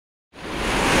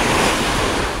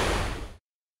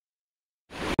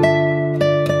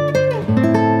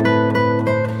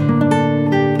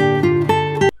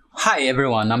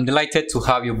everyone, I'm delighted to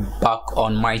have you back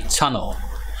on my channel.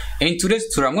 In today's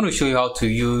tutorial, I'm going to show you how to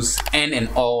use and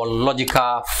all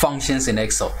logical functions in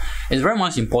Excel. It's very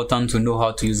much important to know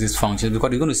how to use these functions because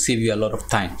it's going to save you a lot of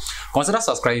time. Consider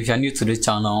subscribing if you are new to this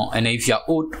channel, and if you are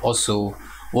old also,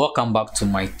 welcome back to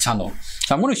my channel.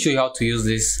 So I'm going to show you how to use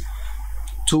these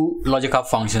two logical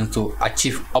functions to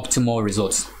achieve optimal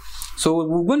results. So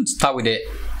we're going to start with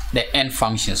the AND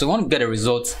function. So we want to get a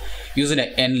result using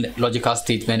the AND logical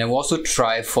statement, and we also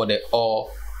try for the OR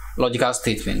logical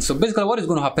statement. So basically what is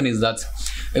going to happen is that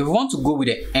if we want to go with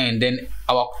the AND, then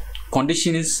our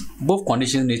conditions, both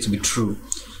conditions need to be true.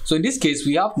 So in this case,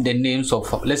 we have the names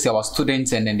of, let's say, our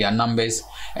students and then their numbers,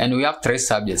 and we have 3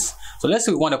 subjects. So let's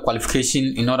say we want a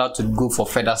qualification in order to go for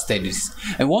further studies,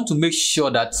 and we want to make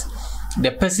sure that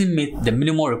the person meet the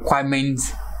minimum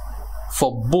requirements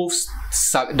for both,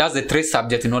 that's the 3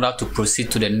 subjects, in order to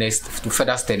proceed to the next, to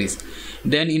further studies.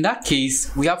 Then in that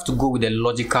case, we have to go with the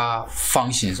logical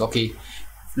functions. Okay,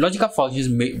 logical functions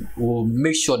will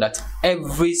make sure that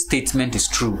every statement is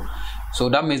true. So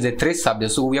that means the 3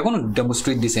 subjects. So we are going to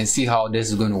demonstrate this and see how this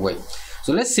is going to work.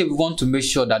 So let's say we want to make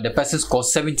sure that the person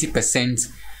scores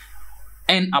 70%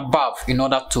 and above in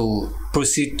order to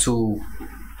proceed to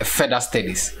further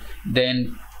studies.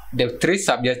 Then the 3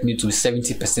 subjects need to be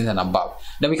 70% and above.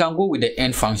 Then we can go with the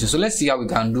AND function. So let's see how we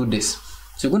can do this.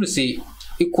 So we're going to say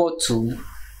equal to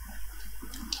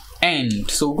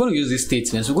AND. So we're going to use this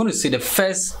statement. So we're going to say the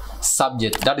first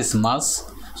subject, that is maths.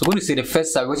 So we're going to say the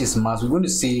first subject, which is maths. We're going to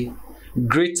say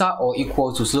greater or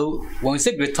equal to. So when we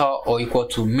say greater or equal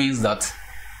to, means that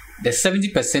the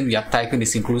 70% we are typing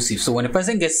is inclusive. So when the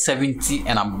person gets 70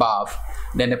 and above,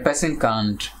 then the person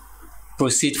can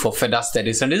proceed for further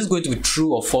studies, and this is going to be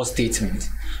true or false statement.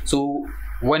 So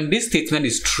when this statement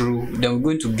is true, then we're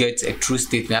going to get a true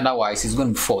statement, otherwise it's going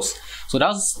to be false. So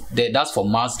that's for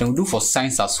maths. Then we do for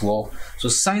science as well. So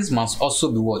science must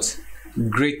also be what?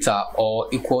 Greater or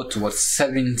equal to what?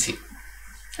 70.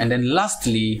 And then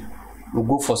lastly, we'll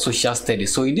go for social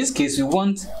studies. So in this case, we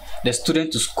want the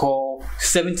student to score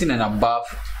 17 and above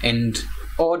and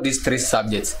all these 3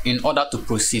 subjects in order to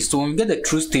proceed. So when we get the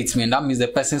true statement, that means the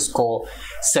person score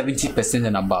 70%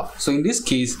 and above. So in this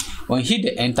case, when we hit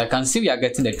the enter, I can see we are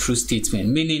getting the true statement,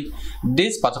 meaning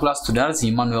this particular student, as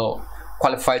Emmanuel,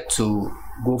 qualified to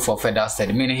go for further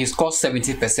study, meaning he scores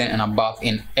 70% and above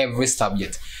in every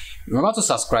subject. Remember to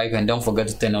subscribe and don't forget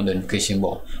to turn on the notification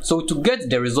bell. So to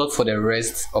get the result for the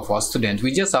rest of our students,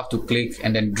 we just have to click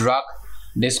and then drag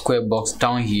the square box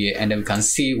down here, and then we can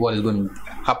see what is going to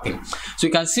happen. So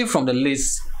you can see from the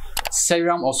list,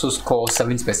 Seriam also scores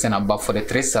 70% above for the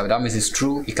 3 subjects. That means it's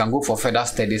true, he can go for further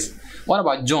studies. What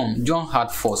about John? John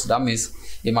had 4, so that means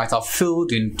he might have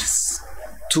failed in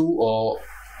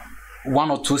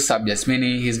 1 or 2 subjects,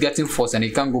 meaning he's getting 4 and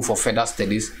he can go for further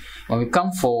studies. When we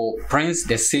come for Prince,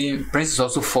 the same. Prince is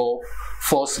also 4,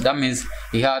 so that means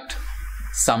he had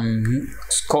some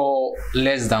score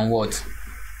less than what?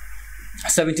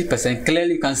 70%.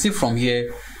 Clearly you can see from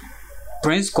here,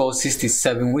 Prince scores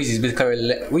 67, which is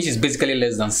basically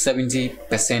less than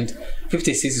 70%.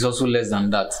 56 is also less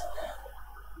than that.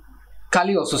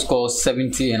 Kali also scores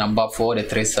 70 and above for all the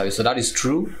 3 subjects, so that is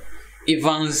true.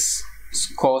 Evans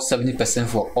scored 70%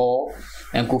 for all,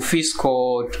 and Kofi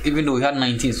scored, even though he had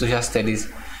 19 in social studies,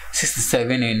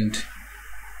 67, and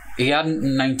he had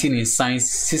 19 in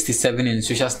science, 67 in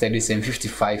social studies, and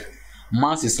 55.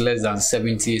 Maths is less than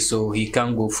 70, so he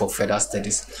can go for further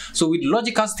studies. So with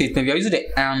logical statement, we are using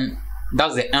the AND.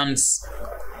 That's the AND's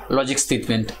logic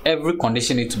statement. Every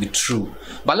condition needs to be true.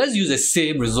 But let's use the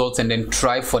same result and then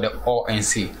try for the OR and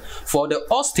see. For the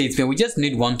OR statement, we just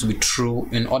need one to be true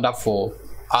in order for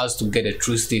us to get a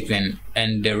true statement,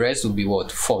 and the rest will be what?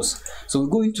 False. So we're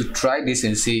going to try this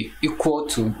and say equal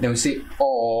to, then we say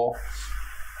OR,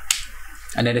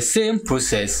 and then the same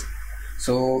process.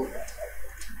 So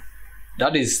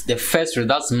that is the first result,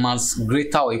 that's maths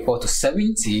greater or equal to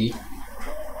 70.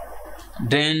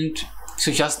 Then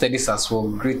social studies as well,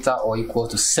 greater or equal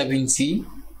to 70.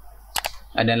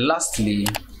 And then lastly,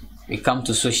 we come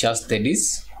to social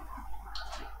studies,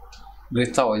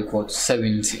 greater or equal to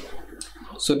 70.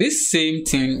 So this same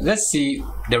thing, let's see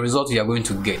the result we are going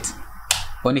to get.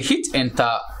 When you hit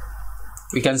enter,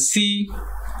 we can see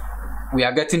we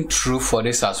are getting true for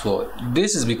this as well.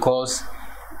 This is because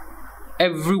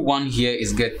everyone here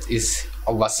is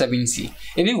over 70.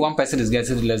 Even one person is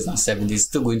getting less than 70, it's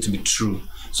still going to be true.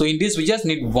 So in this, we just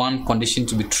need one condition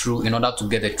to be true in order to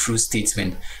get a true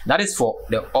statement. That is for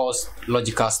the OR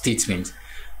logical statement.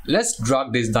 Let's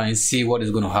drag this down and see what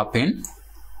is going to happen.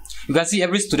 You can see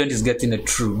every student is getting a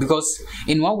true, because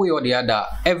in one way or the other,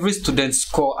 every student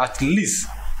score at least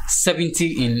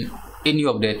 70 in any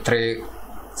of the three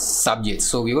subjects.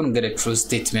 So we're going to get a true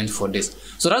statement for this.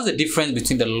 So that's the difference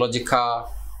between the logical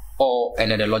or and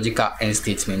then the logical end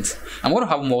statement. I'm going to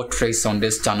have more tricks on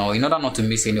this channel. In order not to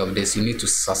miss any of this, you need to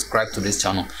subscribe to this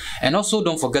channel, and also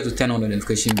don't forget to turn on the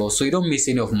notification bell so you don't miss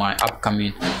any of my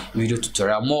upcoming video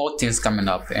tutorial. More things coming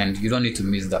up and you don't need to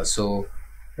miss that. So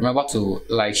remember to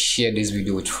like, share this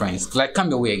video with friends. Like,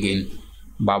 come your way again.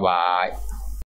 Bye bye.